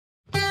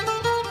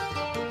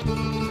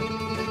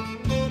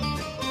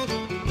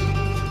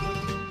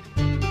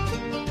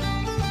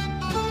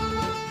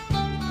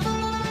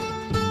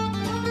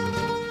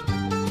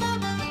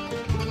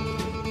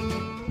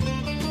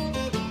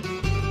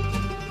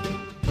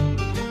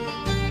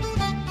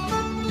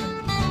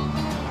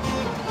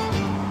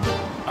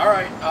All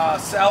right,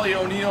 Sally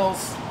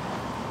O'Neill's.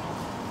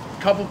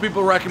 A couple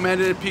people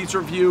recommended it. Pizza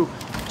review.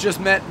 Just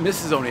met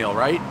Mrs. O'Neill,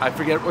 right? I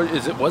forget what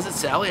is it. Was it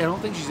Sally? I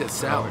don't think she said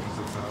Sally.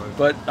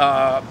 But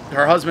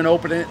her husband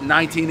opened it in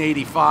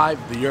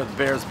 1985, the year the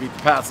Bears beat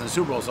the Pats in the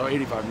Super Bowl. So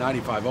 85,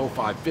 95,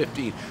 05,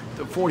 15,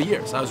 40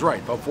 years. I was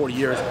right, about 40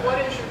 years. What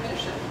is your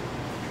mission?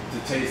 To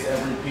taste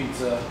every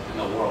pizza in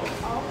the world.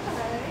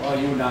 Okay. Well,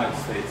 United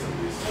States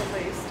at least. At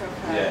least,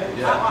 okay.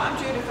 Yeah. I'm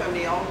Judith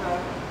O'Neill,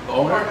 the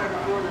owner. Yeah.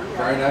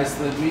 Very nice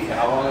to meet you.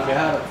 How long have you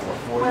had it for?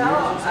 40 years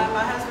or so?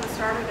 My husband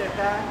started it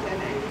back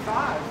in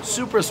 '85.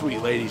 Super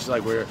sweet lady. She's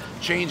like, we're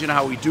changing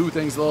how we do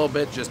things a little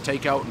bit, just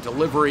takeout and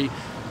delivery,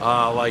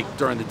 like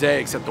during the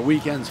day, except the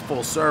weekends,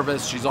 full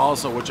service. She's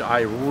also, which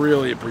I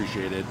really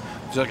appreciated,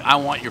 she's like, I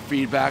want your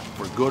feedback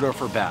for good or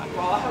for bad.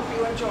 Well, I hope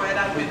you enjoy it.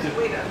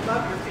 We'd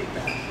love your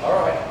feedback.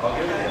 All right, I'll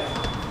give it to you.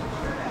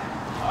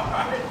 All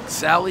right.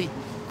 Sally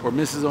or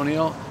Mrs.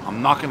 O'Neill,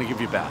 I'm not going to give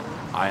you bad.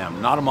 I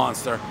am not a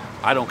monster.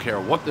 I don't care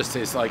what this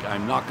tastes like.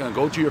 I'm not going to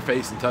go to your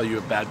face and tell you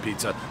a bad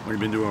pizza when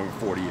you've been doing it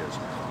for 40 years.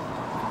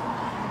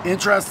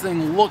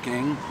 Interesting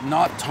looking,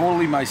 not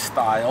totally my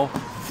style,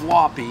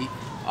 floppy.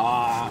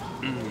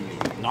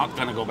 Not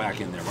going to go back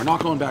in there. We're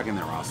not going back in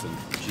there, Austin.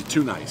 She's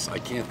too nice. I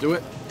can't do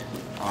it.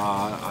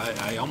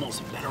 I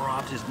almost better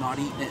off just not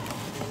eating it.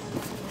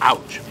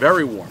 Ouch.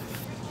 Very warm.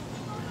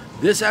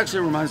 This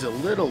actually reminds me a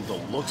little, the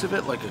looks of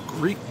it, like a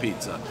Greek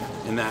pizza,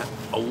 in that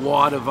a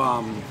lot of,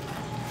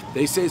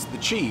 they say it's the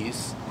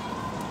cheese.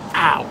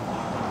 Ow.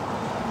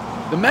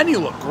 The menu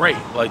looked great,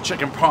 like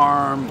chicken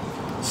parm,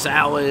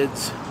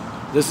 salads.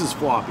 This is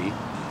floppy.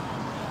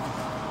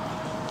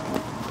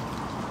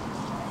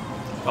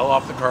 Fell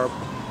off the curb.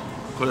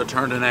 Could have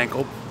turned an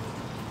ankle.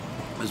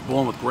 It's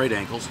born with great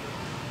ankles.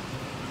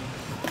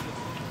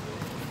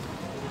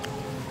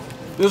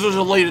 This was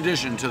a late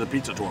addition to the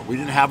pizza tour. We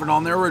didn't have it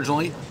on there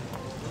originally.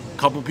 A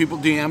couple people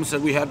DM'd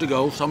said we had to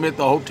go. Somebody at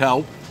the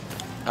hotel.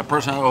 That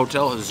person at the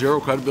hotel has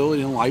zero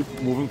credibility in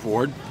life moving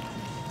forward.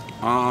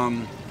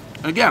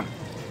 Again,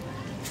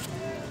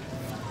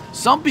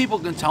 some people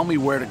can tell me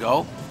where to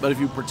go, but if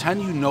you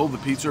pretend you know the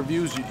pizza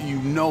reviews, you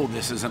know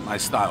this isn't my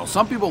style.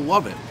 Some people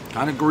love it.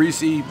 Kind of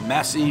greasy,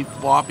 messy,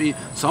 floppy.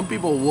 Some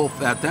people wolf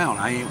that down.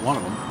 I ain't one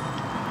of them.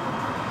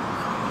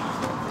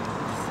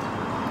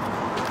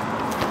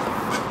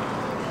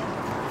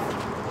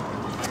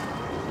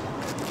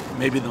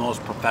 Maybe the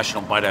most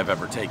professional bite I've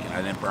ever taken.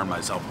 I didn't burn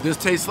myself. This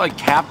tastes like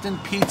Captain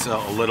Pizza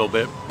a little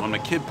bit. When a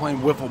kid playing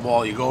wiffle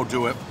ball, you go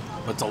do it,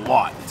 but it's a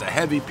lot. It's a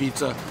heavy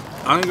pizza.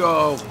 I'm gonna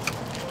go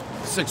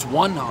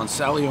 6-1 on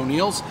Sally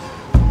O'Neill's,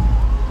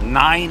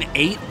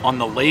 9-8 on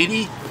the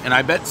lady, and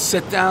I bet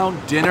sit down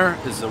dinner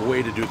is the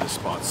way to do this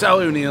spot.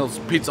 Sally O'Neill's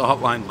Pizza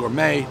Hotline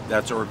Gourmet.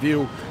 That's a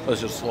review.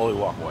 Let's just slowly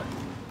walk away.